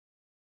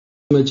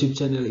YouTube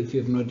channel. If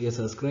you have not yet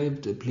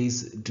subscribed,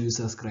 please do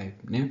subscribe.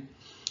 Ne?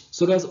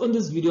 So guys, on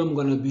this video I'm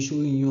gonna be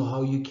showing you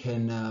how you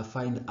can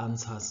find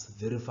answers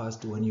very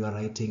fast when you are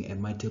writing a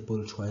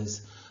multiple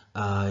choice.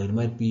 It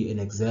might be an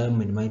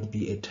exam, it might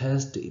be a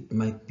test, it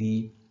might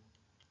be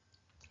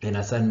an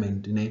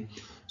assignment. Ne?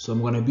 So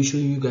I'm gonna be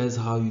showing you guys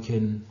how you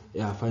can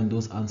find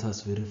those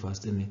answers very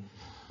fast. Ne?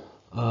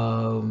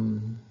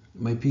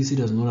 My PC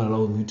does not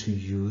allow me to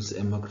use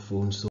a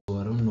microphone, so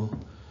I don't know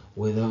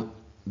whether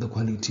the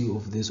quality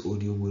of this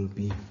audio will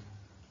be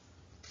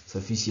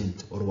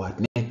sufficient or what,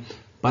 ne?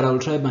 But I'll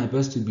try my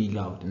best to be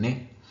loud,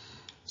 ne?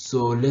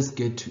 So let's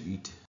get to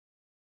it.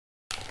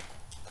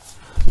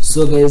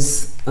 So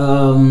guys,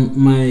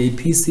 my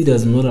PC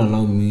does not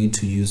allow me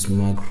to use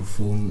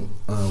microphone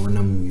when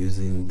I'm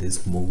using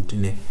this mode,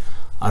 ne?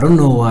 I don't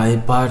know why,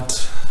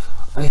 but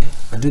I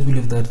do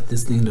believe that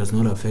this thing does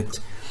not affect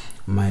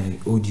my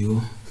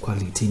audio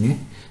quality, ne?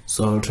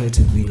 So I'll try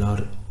to be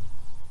loud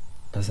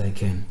as I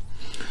can.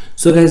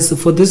 So guys,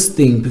 for this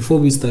thing, before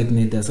we start,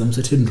 there's some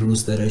certain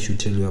rules that I should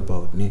tell you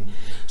about.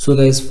 So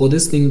guys, for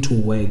this thing to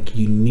work,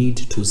 you need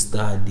to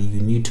study,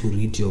 you need to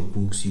read your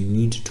books, you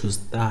need to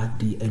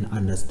study and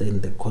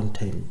understand the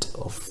content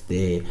of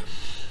the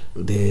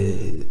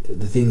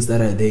things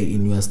that are there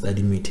in your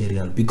study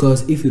material,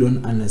 because if you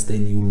don't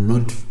understand, you will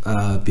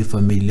not be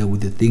familiar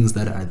with the things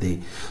that are there.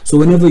 So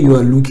whenever you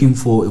are looking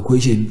for a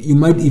question, you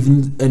might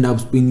even end up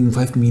spending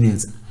 5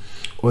 minutes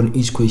on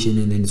each question,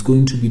 and then it's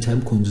going to be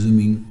time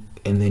consuming,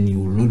 and then you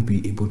will not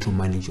be able to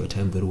manage your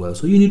time very well.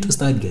 So you need to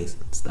study, guys.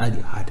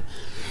 Study hard.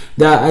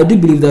 I do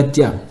believe that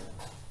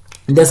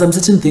there's some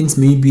certain things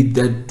maybe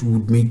that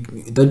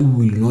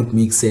will not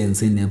make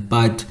sense in it,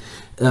 but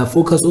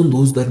focus on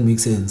those that make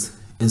sense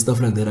and stuff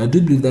like that. I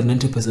do believe that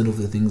 90% of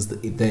the things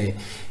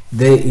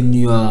there in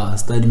your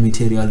study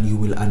material you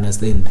will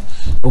understand.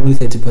 Only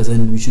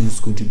 30% which is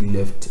going to be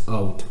left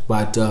out,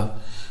 but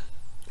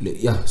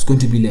it's going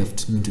to be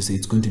left. I mean to say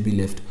it's going to be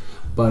left,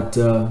 but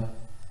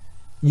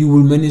you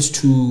will manage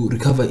to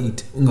recover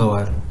it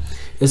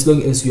as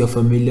long as you are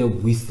familiar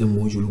with the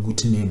module.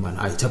 Good name, and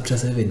chapter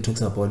 7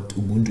 talks about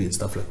Ubuntu and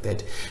stuff like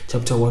that.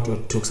 Chapter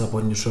what talks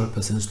about natural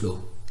person's law,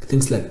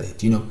 things like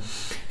that, you know.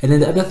 And then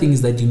the other thing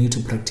is that you need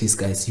to practice,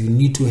 guys. You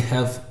need to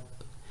have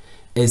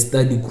a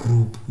study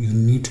group. You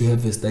need to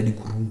have a study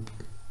group.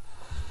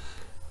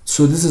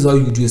 So this is how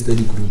you do a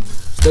study group.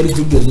 Study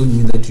group does not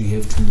mean that you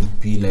have to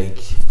be like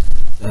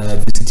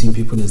visiting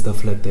people and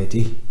stuff like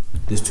that.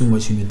 There's too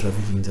much human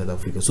trafficking in South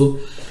Africa. So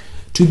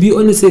to be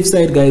on the safe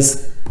side,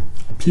 guys,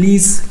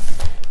 please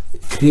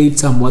create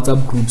some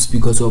WhatsApp groups,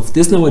 because of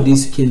this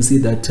nowadays. You can see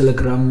that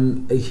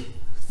Telegram,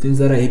 things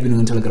that are happening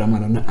on Telegram I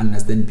don't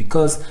understand,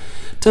 because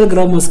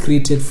Telegram was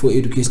created for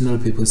educational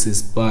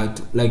purposes,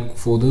 but like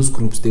for those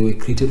groups, they were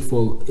created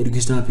for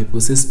educational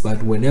purposes,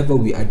 but whenever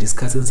we are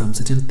discussing some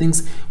certain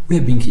things, we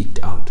are being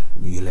kicked out.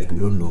 We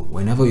don't know.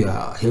 Whenever you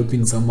are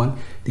helping someone,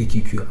 they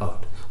kick you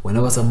out.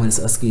 Whenever someone is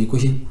asking a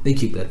question, they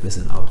kick that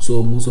person out.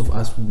 So most of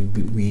us,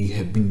 we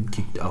have been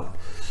kicked out.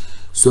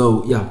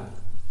 So yeah,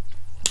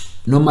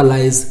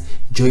 normalize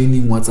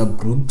joining WhatsApp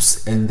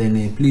groups. And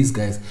then please,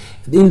 guys,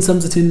 in some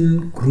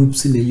certain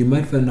groups in there, you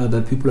might find out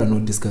that people are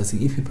not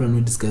discussing. If people are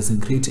not discussing,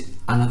 create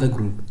another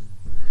group.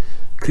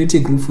 Create a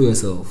group for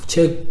yourself.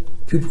 Check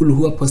people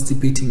who are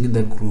participating in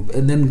that group,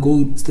 and then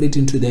go straight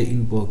into their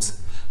inbox.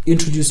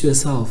 Introduce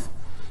yourself.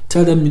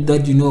 Tell them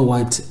that, you know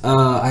what,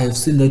 I have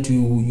seen that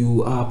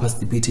you are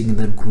participating in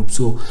that group,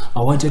 so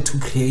I wanted to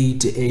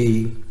create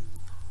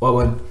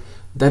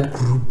that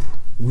group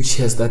which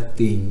has that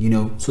thing, you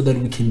know, so that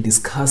we can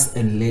discuss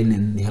and learn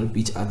and help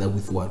each other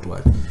with what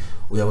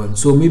we want.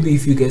 So maybe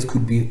if you guys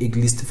could be at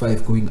least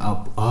 5 going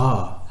up,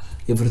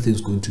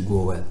 everything's going to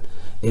go well.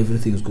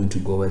 Everything is going to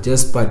go well.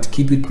 Just but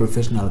keep it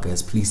professional,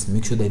 guys. Please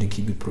make sure that you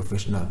keep it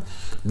professional.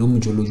 No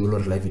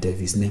mujolo life it.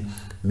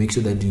 Make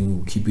sure that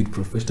you keep it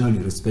professional, you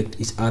respect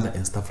each other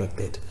and stuff like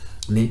that.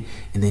 And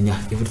then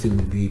everything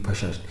will be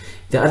partial.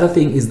 The other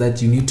thing is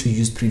that you need to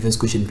use previous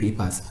question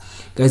papers,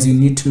 guys. You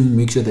need to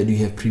make sure that you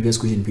have previous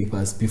question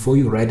papers before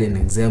you write an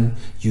exam.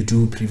 You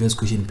do previous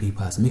question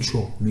papers. Make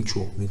sure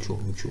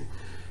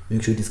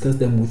discuss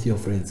them with your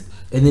friends,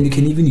 and then you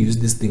can even use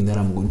this thing that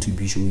I'm going to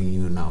be showing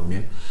you now.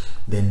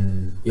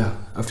 Then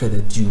after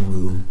that, you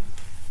will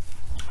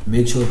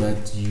make sure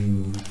that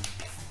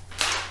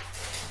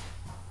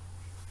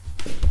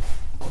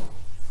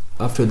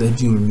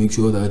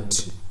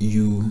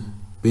you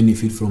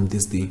benefit from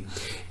this thing.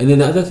 And then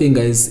the other thing,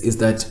 guys, is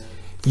that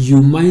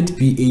you might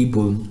be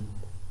able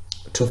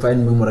to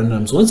find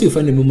memorandums. Once you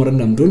find a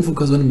memorandum, don't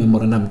focus on the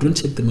memorandum, don't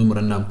check the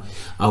memorandum,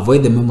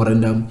 avoid the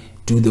memorandum,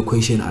 do the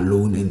question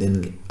alone, and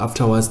then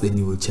afterwards then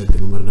you will check the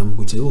memorandum,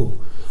 which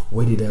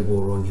where did I go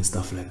wrong and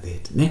stuff like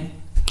that.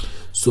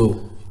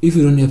 So if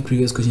you don't have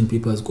previous question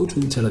papers, go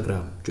to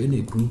Telegram, join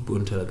a group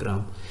on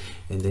Telegram,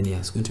 and then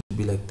it's going to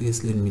be like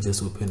this. Let me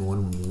just open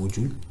one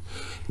module,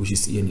 which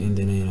is ENN.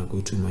 Then I go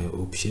to my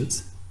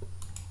options,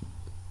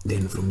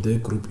 then from there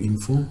group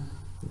info,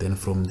 then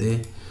from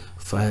there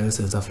files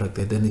and stuff like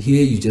that. Then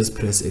here you just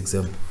press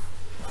exam.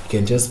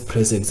 can just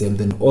press exam,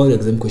 then all the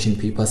exam question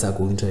papers are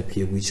going to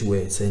appear which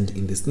were sent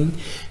in this thing.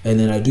 And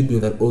then I do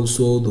believe that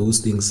also those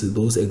things,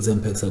 those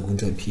exam packs are going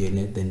to appear in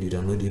it. Then you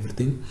download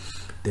everything,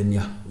 then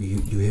yeah,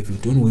 you have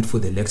it. Don't wait for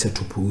the lecture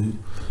to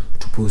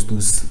post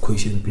those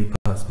question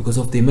papers, because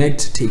of they might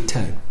take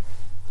time,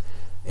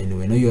 and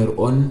when you are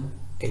on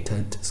a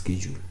tight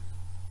schedule.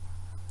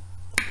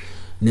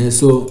 Now,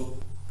 so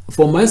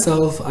for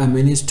myself, I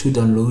managed to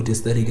download a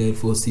study guide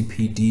for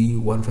CPD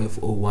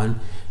 1501,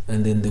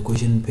 and then the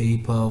question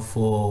paper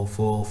for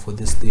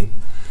this thing,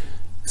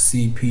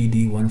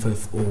 CPD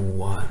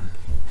 1501.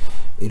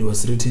 It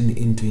was written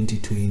in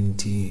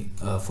 2020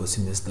 for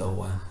semester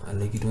 1. I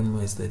like it when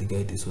my study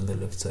guide is on the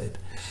left side.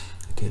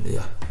 Okay,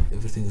 yeah,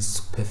 everything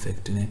is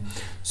perfect.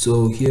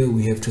 So here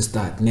we have to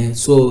start.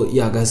 So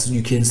yeah, guys,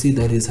 you can see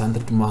that is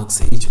 100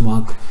 marks.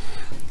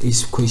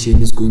 Each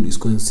question is going to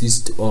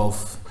consist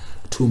of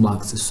 2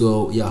 marks.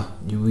 So yeah,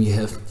 we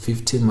have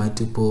 50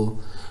 multiple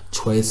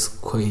choice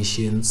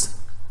questions.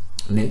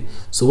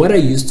 So what I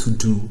used to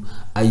do,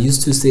 I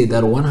used to say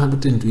that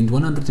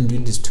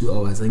 120 is 2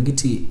 hours. And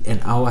an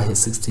hour has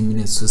 60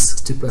 minutes, so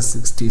 60 plus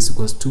 60 is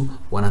equals to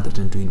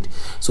 120.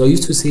 So I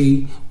used to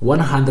say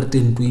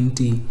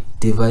 120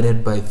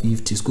 divided by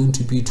 50 is going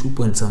to be 2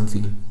 point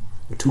something,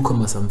 2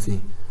 comma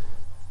something.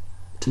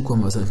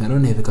 I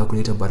don't have a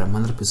calculator, but I'm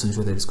 100%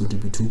 sure that it's going to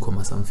be 2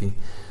 comma something.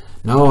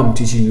 Now I'm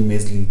teaching you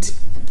math lead,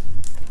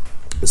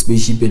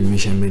 spaceship and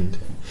measurement.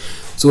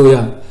 So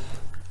yeah,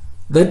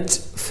 that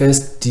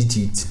first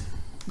digit,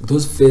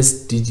 those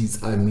first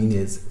digits are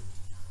minutes,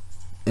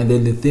 and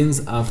then the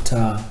things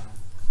after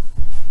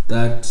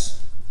that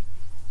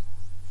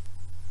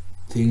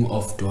thing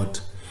of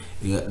dot,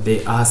 yeah,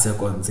 they are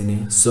seconds.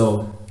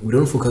 So we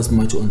don't focus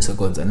much on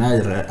seconds, and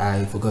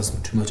I focus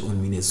too much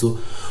on minutes. So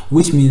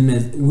which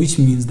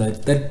means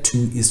that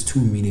 2 is 2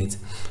 minutes.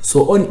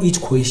 So on each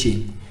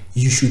question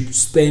you should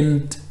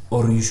spend,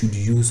 or you should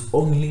use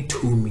only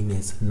 2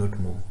 minutes, not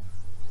more.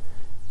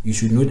 You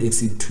should not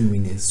exceed 2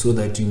 minutes, so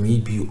that you may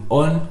be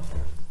on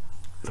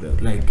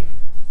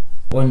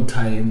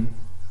time,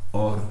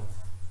 or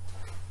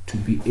to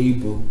be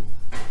able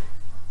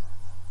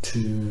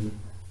to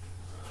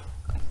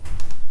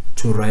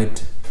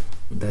write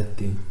that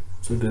thing.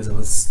 So I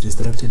was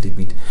distracted a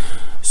bit.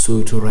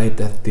 So to write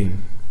that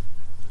thing,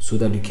 so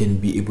that you can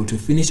be able to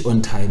finish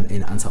on time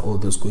and answer all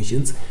those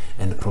questions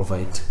and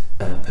provide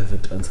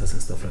perfect answers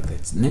and stuff like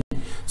that.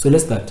 So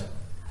let's start.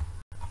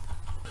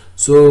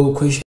 So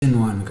question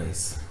 1,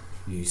 guys,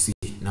 you see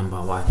number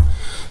 1.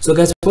 So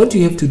guys, what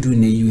you have to do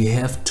now, you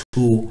have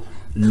to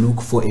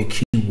look for a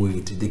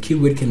keyword. The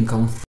keyword can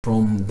come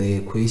from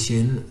the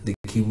question, the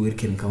keyword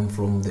can come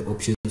from the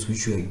options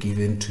which you are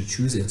given to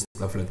choose and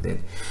stuff like that.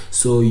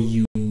 So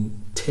you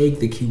take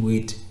the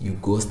keyword, you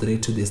go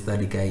straight to the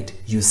study guide,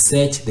 you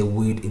search the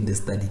word in the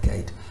study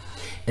guide,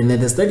 and then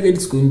the study guide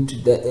is going to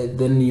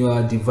then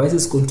your device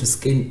is going to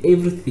scan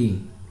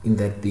everything in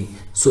that thing.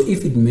 So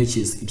if it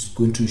matches, it's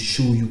going to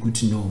show you, good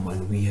to know,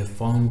 man, we have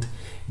found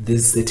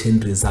these certain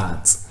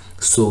results.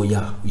 So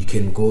yeah, you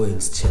can go and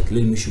check.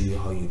 Let me show you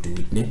how you do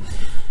it.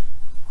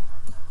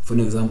 For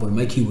an example,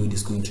 my keyword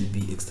is going to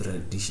be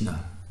extraditional,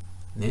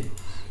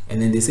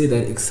 and then they say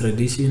that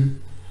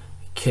extradition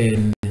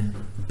can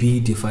be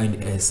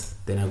defined as,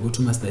 then I go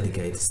to my study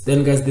guides.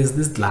 Then guys, there's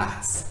this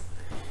glass.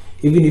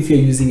 Even if you're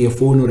using a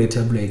phone or a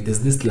tablet,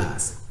 there's this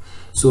glass.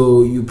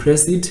 So you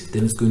press it,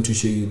 then it's going to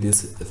show you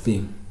this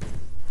thing.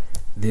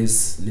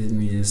 Let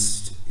me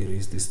just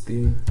erase this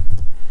thing.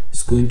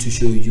 It's going to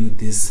show you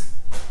this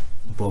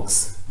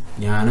box.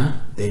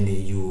 Then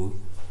you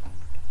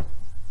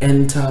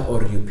enter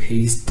or you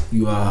paste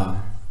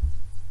your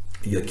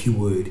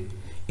keyword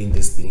in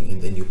this thing,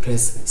 and then you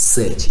press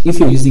search. If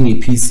you're using a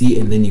PC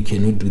and then you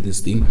cannot do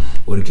this thing,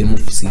 or you cannot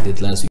see the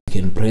glass, you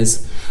can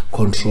press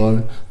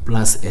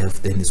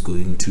Ctrl+F, then it's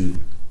going to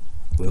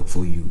work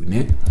for you.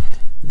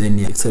 Then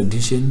the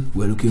extradition,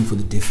 we're looking for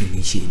the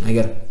definition. I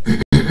got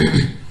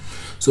it.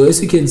 So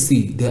as you can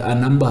see, there are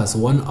numbers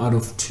 1 out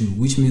of 2,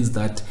 which means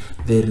that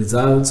the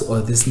results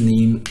or this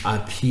name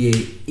appear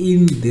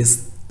in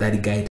this study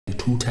guide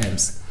 2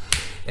 times.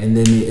 And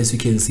then as you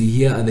can see,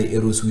 here are the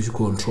arrows which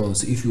control.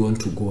 So if you want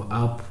to go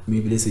up,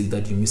 maybe let's say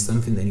that you missed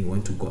something, then you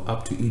want to go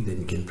up to it, then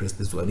you can press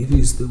this one. If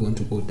you still want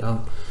to go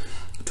down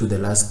to the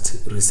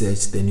last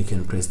research, then you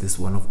can press this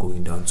one of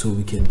going down. So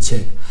we can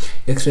check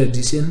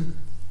extradition,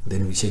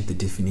 then we check the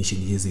definition.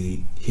 Here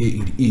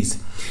it is: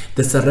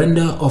 the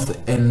surrender of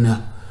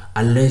an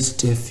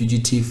alleged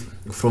fugitive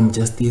from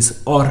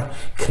justice or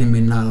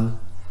criminal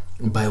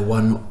by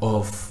one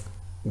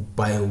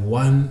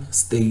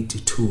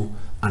state to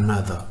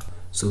another.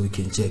 So we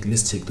can check.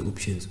 Let's check the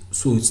options.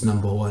 So it's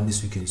number 1,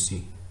 as you can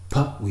see.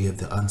 We have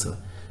the answer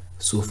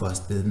so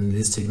fast. Then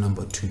let's check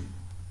number 2,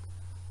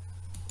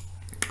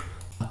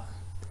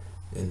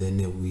 and then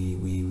we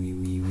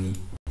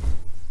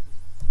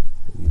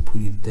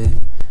put it there.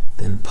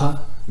 Then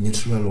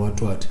natural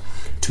what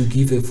to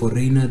give a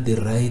foreigner the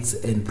rights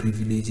and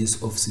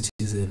privileges of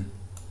citizen.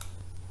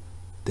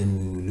 Then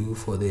we will look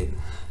for the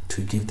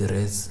to give the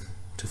rights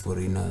to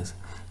foreigners.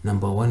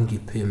 Number 1,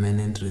 give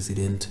permanent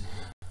resident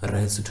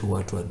rights to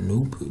what?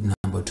 Nope.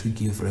 Number 2,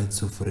 give rights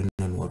to foreign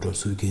and what?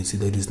 So you can see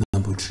that is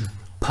number 2.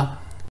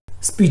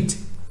 Speed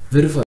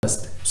very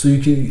fast. So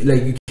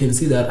you can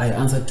see that I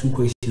answered 2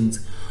 questions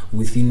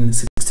within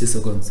 60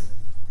 seconds.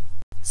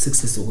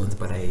 60 seconds,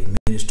 but I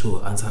managed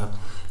to answer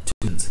 2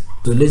 questions.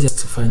 So let's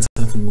just find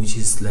something which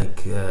is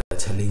like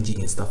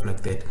challenging and stuff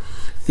like that.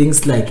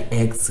 Things like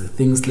acts,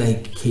 things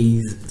like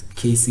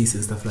cases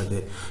and stuff like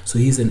that. So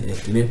here's an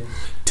act,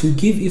 to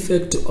give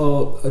effect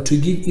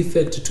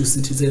to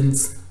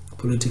citizens'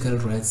 political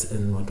rights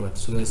and what.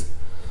 So guys,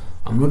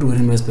 I'm not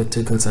wearing my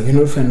spectacles. I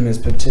cannot find my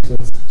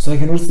spectacles, so I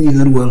cannot see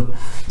that well.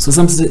 So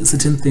some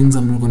certain things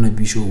I'm not gonna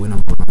be sure when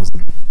I'm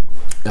pronouncing.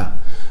 Yeah,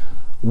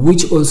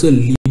 which also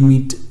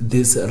limit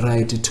this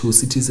right to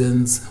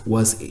citizens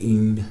was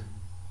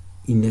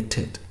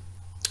enacted.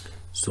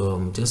 So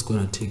I'm just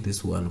gonna take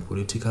this one,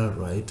 political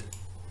right,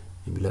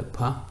 and be like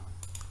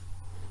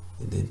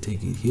and then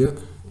take it here,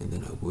 and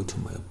then I go to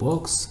my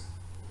box,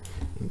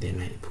 and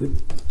then I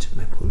put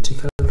my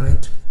political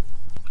right.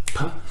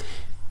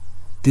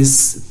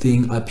 This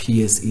thing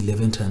appears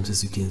 11 times,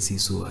 as you can see,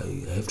 so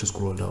I have to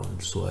scroll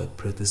down. So I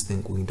press this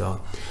thing going down.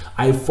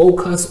 I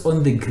focus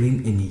on the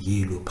green and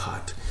yellow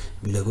part.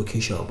 Be like, okay,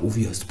 sharp,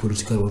 obvious.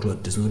 Political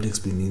what does not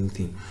explain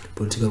anything.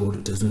 Political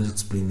what does not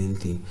explain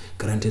anything.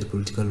 Granted,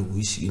 political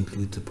which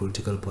includes the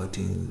political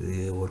party.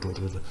 What.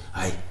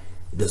 It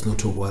does not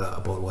talk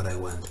about what I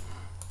want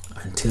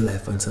until I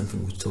find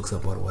something which talks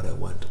about what I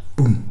want.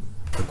 Boom,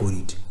 I got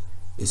it.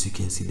 As you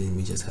can see, let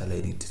me just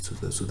highlight it so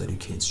that you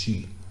can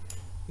see.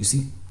 You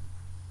see,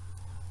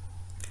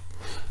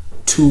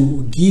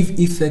 to give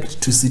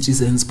effect to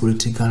citizens'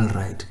 political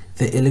right,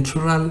 the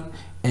Electoral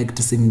Act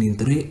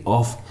 73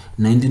 of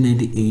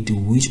 1998,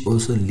 which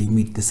also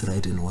limit this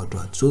right and what.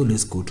 So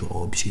let's go to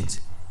our options.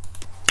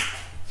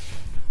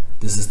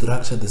 This is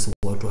structure, this is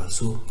what.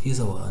 So here's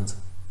our answer.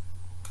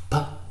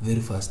 Very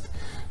fast.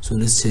 So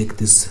let's check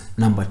this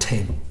number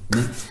 10.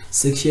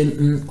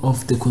 Section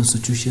of the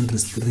Constitution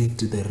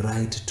restrict the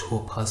right to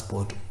a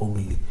passport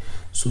only.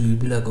 So you'll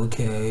be like,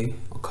 okay,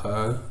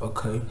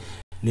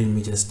 let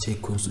me just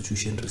check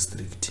Constitution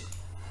restrict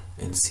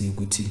and see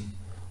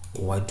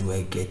what do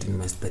I get in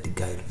my study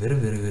guide.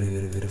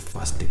 Very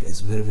fast, guys.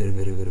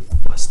 Very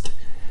fast.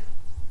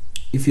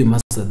 If you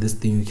master this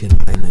thing, you can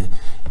write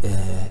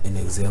an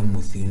exam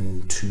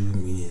within 2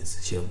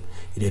 minutes. Sure.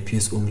 It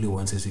appears only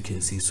once, as you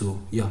can see. So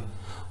yeah,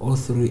 all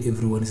through,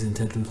 everyone is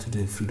entitled to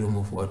the freedom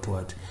of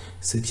what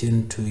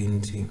section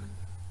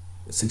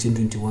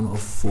 21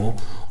 of 4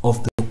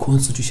 of the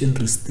Constitution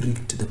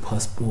restrict the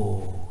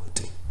passport.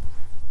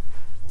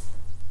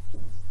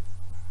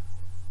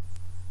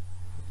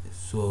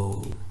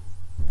 So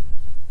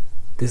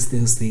this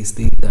thing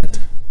state that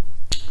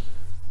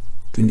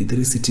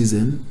 23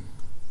 citizens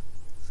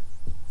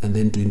and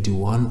then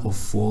 21 of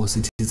 4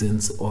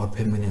 citizens or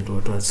permanent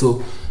or.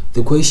 So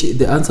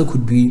the answer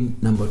could be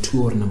number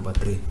 2 or number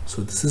 3.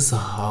 So this is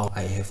how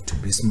I have to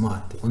be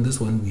smart. On this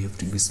one, we have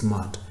to be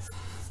smart.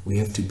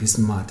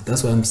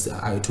 That's why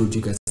I told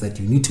you guys that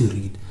you need to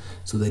read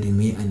so that you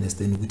may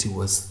understand which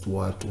was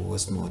what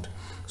was not.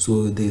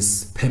 So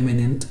there's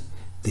permanent,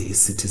 there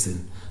is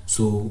citizen.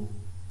 So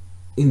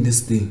in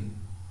this thing,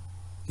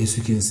 as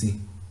you can see,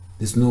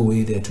 there's no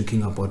way they're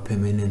talking about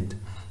permanent.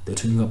 They're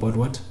talking about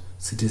what?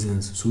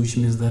 Citizens. So which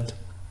means that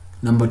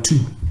number 2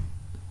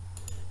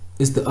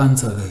 is the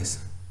answer, guys.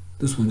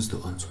 This one is the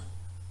answer.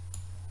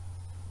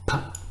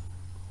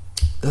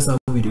 That's how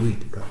we do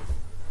it, bro.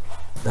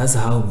 That's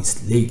how we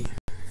slay.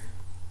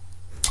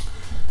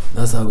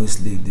 That's how we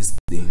slay this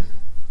thing.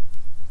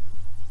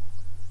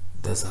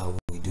 That's how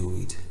we do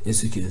it.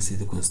 As you can see,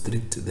 they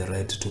constrict the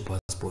right to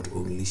passport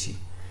only.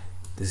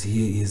 This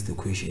here is the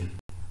question.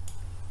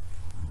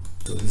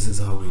 So this is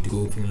how we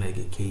do it, like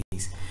a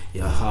case.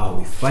 Yeah, how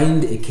we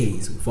find a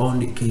case. We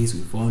found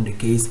a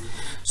case.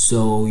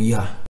 So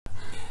yeah.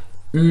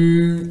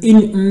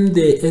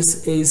 The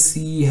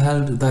SAC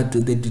held that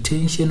the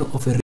detention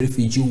of a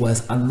refugee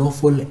was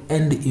unlawful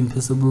and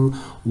impossible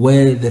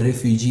where the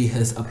refugee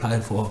has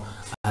applied for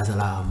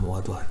asylum.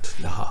 What?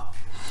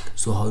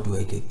 So how do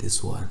I get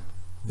this one?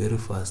 Very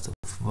fast.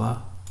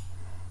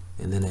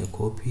 And then I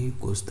copy,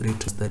 go straight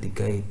to study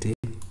guide.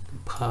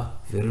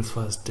 Very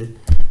fast.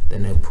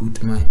 Then I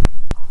put my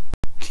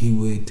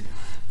keyword,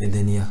 and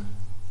then yeah,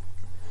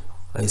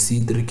 I see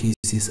 3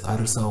 cases.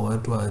 Arsa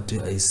what?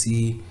 I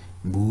see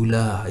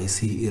Bula, I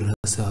see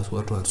Irasa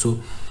what.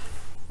 So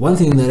one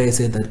thing that I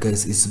said that,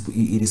 guys, is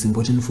it is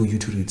important for you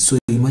to read. So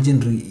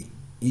imagine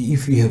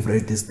if you have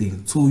read this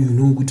thing, so you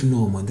know, good to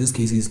know, man. This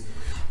case is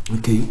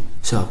okay,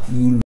 sharp.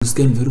 You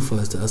scan very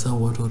fast. Asa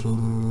what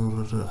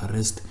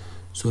arrest.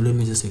 So let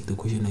me just check the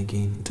question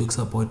again. It talks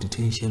about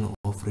detention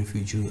of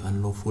refugee,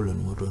 unlawful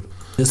and what.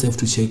 Just have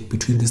to check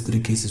between these 3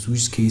 cases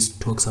which case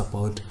talks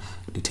about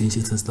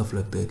detentions and stuff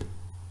like that.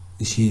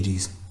 Here it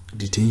is: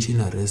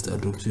 detention, arrest,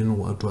 adoption,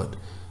 what,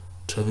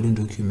 traveling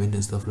document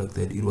and stuff like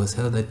that. It was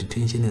held that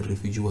detention and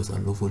refugee was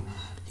unlawful.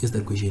 Here's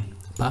that question.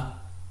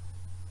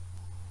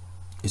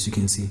 As you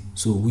can see,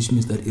 so which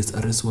means that it's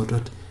arrest,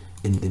 what,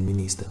 and the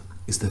minister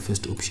is the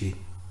first option.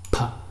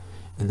 Pa.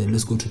 And then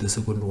let's go to the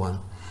second one.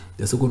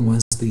 The second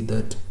one states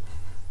that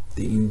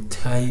they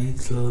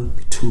entitled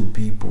to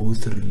be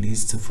both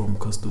released from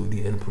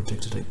custody and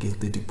protected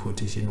against the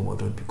deportation or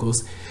whatnot,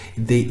 because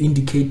they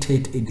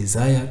indicated a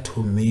desire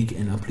to make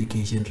an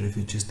application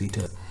refugee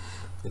status.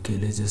 Okay,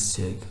 let's just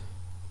check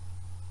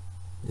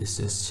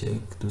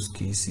those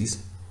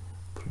cases.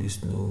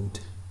 Please note,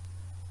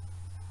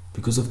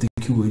 because of the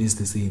keyword is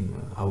the same,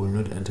 I will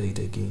not enter it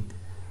again.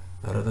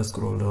 I rather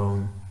scroll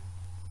down.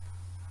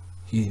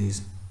 Here it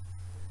is.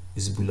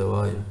 It's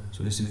Bulawayo.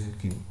 So let's see if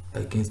we can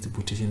against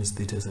deportation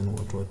status and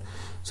what.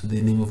 So the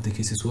name of the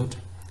case is what?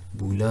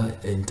 Bula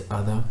and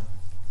other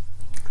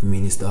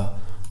minister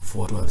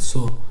for what.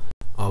 So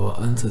our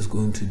answer is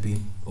going to be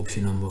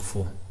option number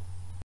 4.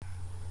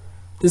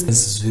 This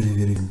is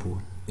very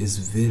simple. It's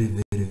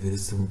very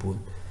simple.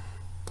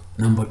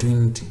 Number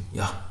 20,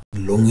 yeah,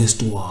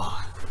 longest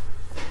one.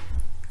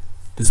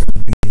 This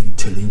will be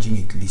challenging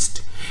at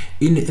least.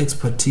 In the ex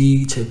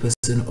parte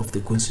chairperson of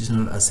the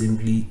Constitutional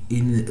Assembly,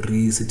 in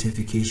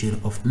recertification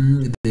of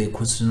the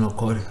Constitutional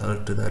Court,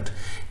 held that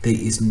there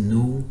is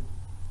no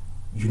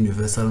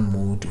universal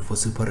mode for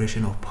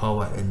separation of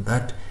power, and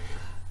that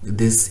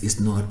this is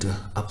not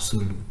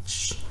absolute.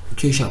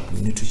 Okay, sharp.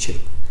 We need to check.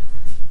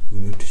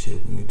 We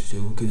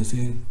can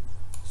say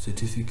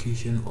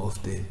certification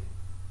of the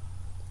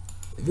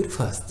very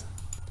fast.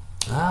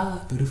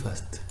 Very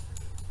fast.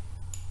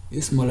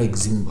 It's more like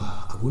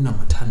Zimba. Aguna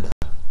Matanda.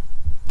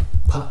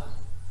 Pa.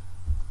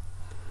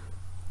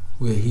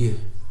 We are here.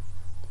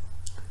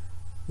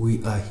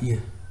 We are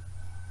here.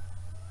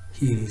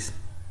 Here it is.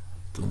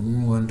 The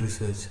one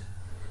research.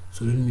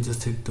 So let me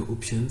just take the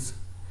options.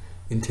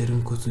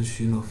 Interim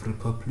Constitution of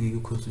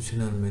Republic,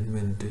 Constitutional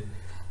Amendment.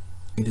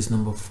 It is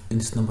number 3. It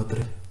is number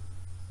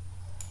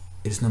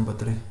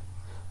 3.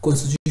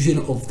 Constitution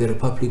of the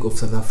Republic of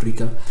South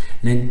Africa,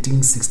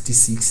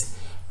 1966,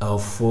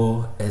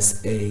 4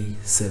 SA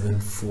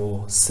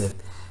 747.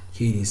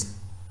 Here it is.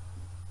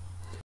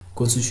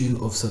 Constitution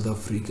of South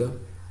Africa,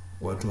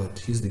 what.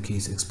 Here's the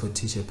case, ex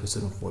parte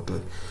chairperson of what.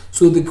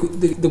 So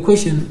the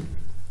question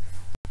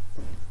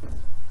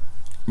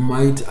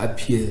might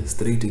appear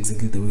straight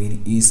exactly the way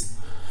it is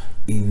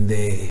in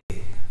the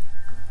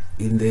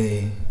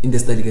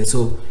study guide.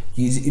 So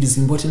it is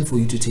important for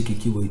you to take a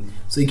keyword.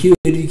 So a keyword,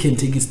 you can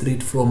take it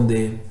straight from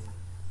the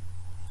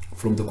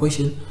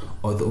question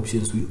or the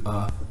options we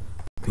are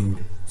being.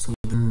 So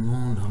the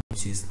known how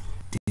much is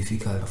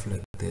difficult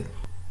like that.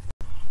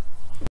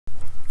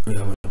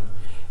 Yeah.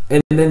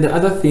 And then the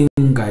other thing,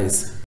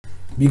 guys,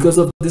 because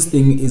of this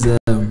thing is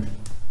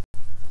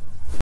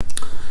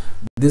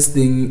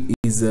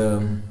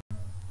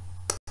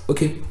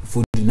okay,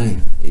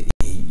 49.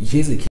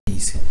 Here's a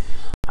case.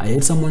 I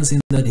had someone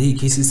saying that, hey,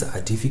 cases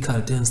are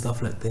difficult and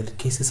stuff like that.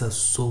 Cases are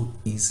so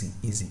easy.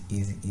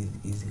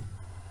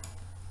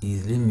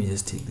 Let me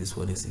just take this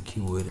one as a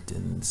keyword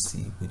and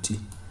see what it.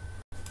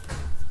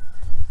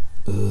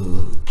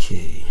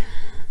 Okay.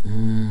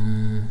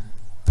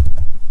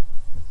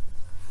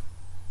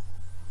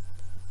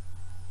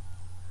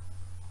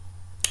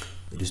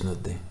 It is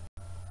not there.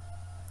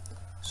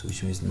 So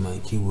which means my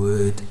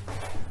keyword.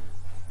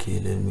 Okay,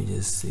 let me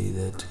just say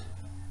that.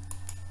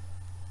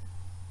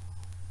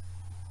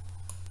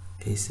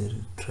 Acer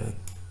track,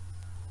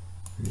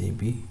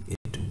 maybe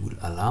it will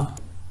allow.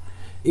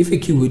 If a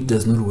keyword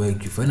does not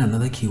work, you find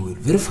another keyword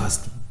very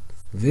fast.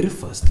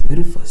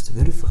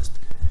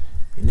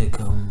 In a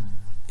come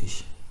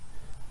ish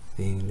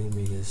thing, let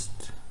me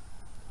just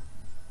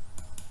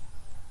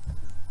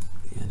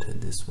enter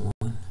this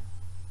one.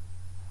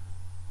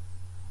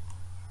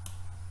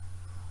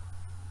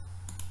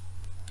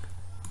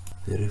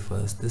 Very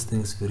fast. This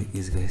thing is very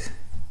easy, guys.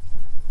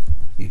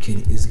 You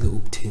can easily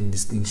obtain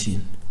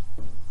distinction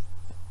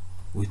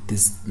with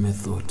this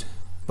method,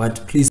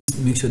 but please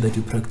make sure that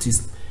you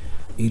practice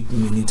it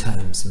many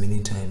times.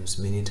 Human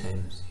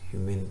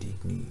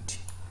dignity.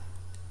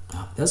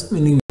 There's so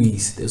many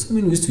ways. There's so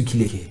many ways to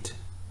kill a cat.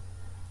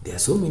 There are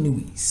so many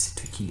ways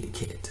to kill a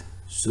cat.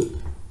 So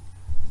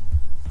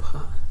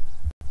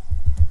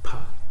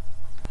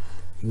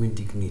human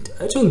dignity.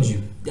 I told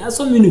you there are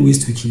so many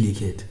ways to kill a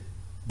cat.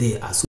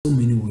 There are so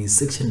many ways.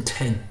 Section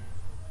 10.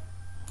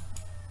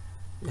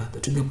 Yeah,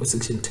 they're talking about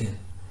section 10.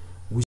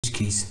 Which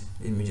case?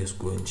 Let me just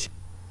go and check.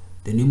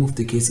 The name of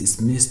the case is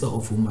Minister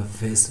of Home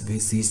Affairs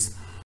versus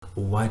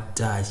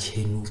Wata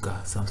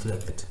Chenuka, something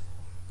like that.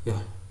 Yeah,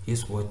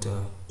 here's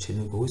Wata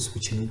Chenuka. What's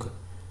Chenuka?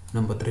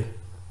 Number 3.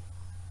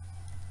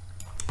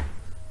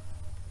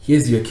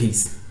 Here's your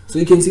case. So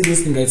you can see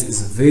this thing, guys,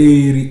 is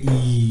very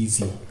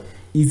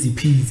easy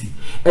peasy.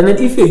 And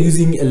then if you're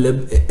using a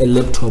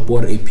laptop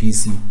or a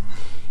PC,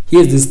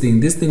 here's this thing.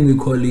 This thing, we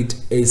call it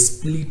a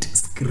split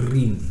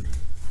screen.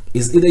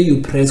 Is either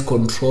you press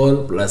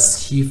Control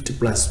plus Shift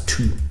plus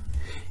 2,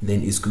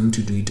 then it's going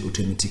to do it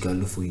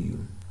automatically for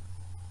you.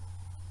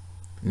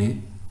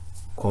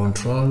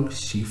 Control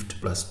Shift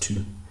plus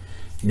 2,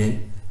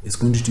 it's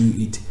going to do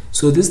it.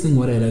 So this thing,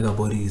 what I like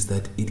about it is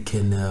that it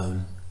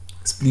can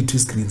split two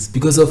screens,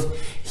 because of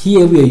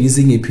here we are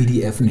using a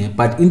PDF now,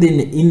 but in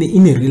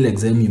a real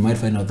exam you might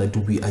find out that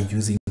we are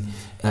using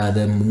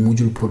the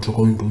module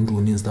protocol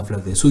and stuff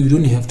like that. So you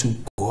don't have to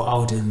go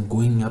out and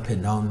going up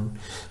and down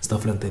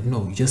stuff like that.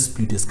 No, you just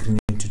split the screen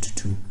into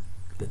two,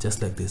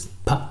 just like this.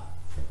 Pa.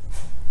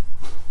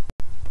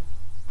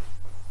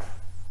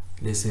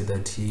 Let's say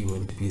that here you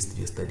want to paste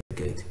your study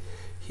guide.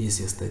 Here's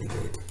your study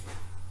guide,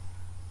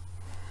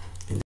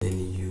 and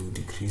then you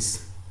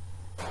decrease,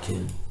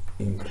 can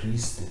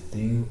increase the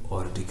thing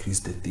or decrease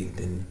the thing.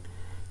 Then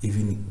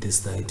even this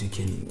side you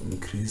can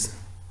increase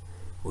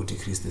or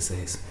decrease the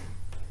size.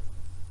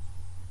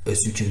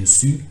 As you can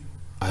see,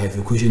 I have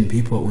a question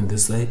paper on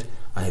this side,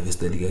 I have a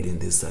study guide on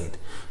this side.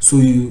 So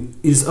it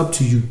is up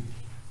to you.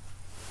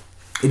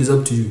 It is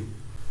up to you.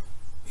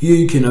 Here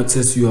you can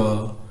access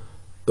your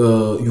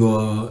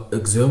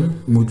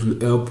exam module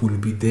app will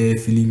be there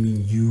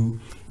filming you,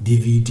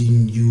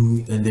 DVDing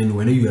you, and then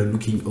whenever you are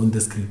looking on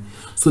the screen,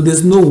 so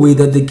there's no way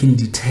that they can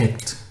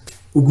detect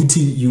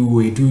Uguti you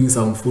were doing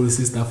some false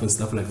stuff and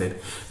stuff like that.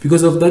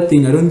 Because of that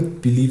thing, I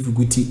don't believe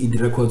Uguti it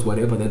records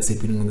whatever that's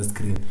happening on the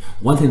screen.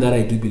 One thing that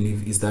I do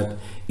believe is that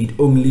it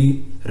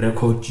only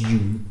records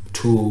you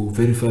to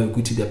verify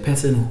Uguti the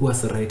person who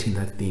was writing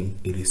that thing,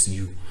 it is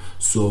you.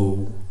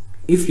 So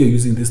if you're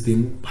using this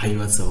thing by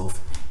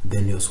yourself,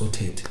 then you're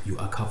sorted, you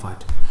are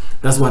covered.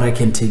 That's what I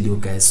can tell you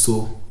guys.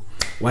 So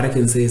what I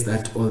can say is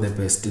that all the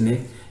best,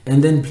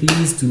 and then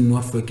please do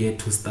not forget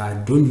to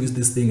start. Don't use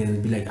this thing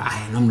and be like,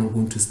 I'm not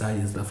going to start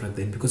and stuff like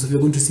that, because if you're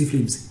going to see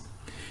flames,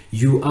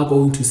 you are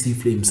going to see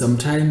flames.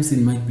 Sometimes it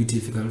might be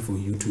difficult for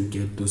you to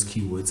get those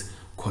keywords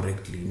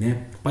correctly,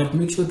 but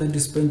make sure that you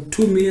spend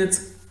 2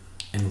 minutes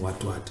and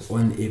what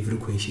on every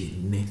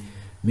question.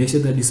 Make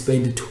sure that you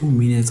spend 2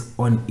 minutes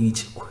on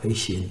each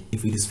question.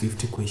 If it is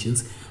 50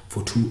 questions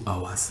for 2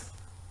 hours,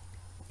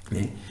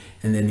 and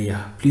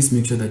then please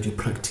make sure that you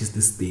practice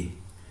this thing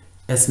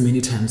as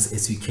many times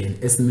as you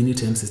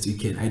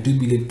can, I do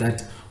believe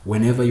that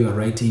whenever you are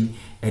writing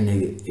an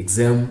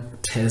exam,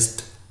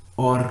 test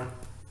or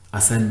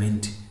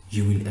assignment,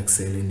 you will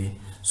excel in it.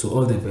 So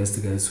all the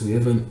best, guys.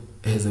 Whoever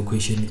has a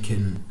question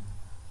can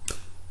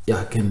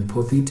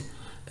pop it,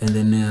 and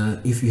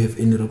then if you have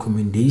any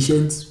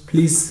recommendations,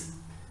 please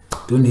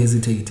don't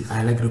hesitate.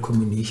 I like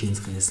recommendations,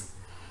 guys.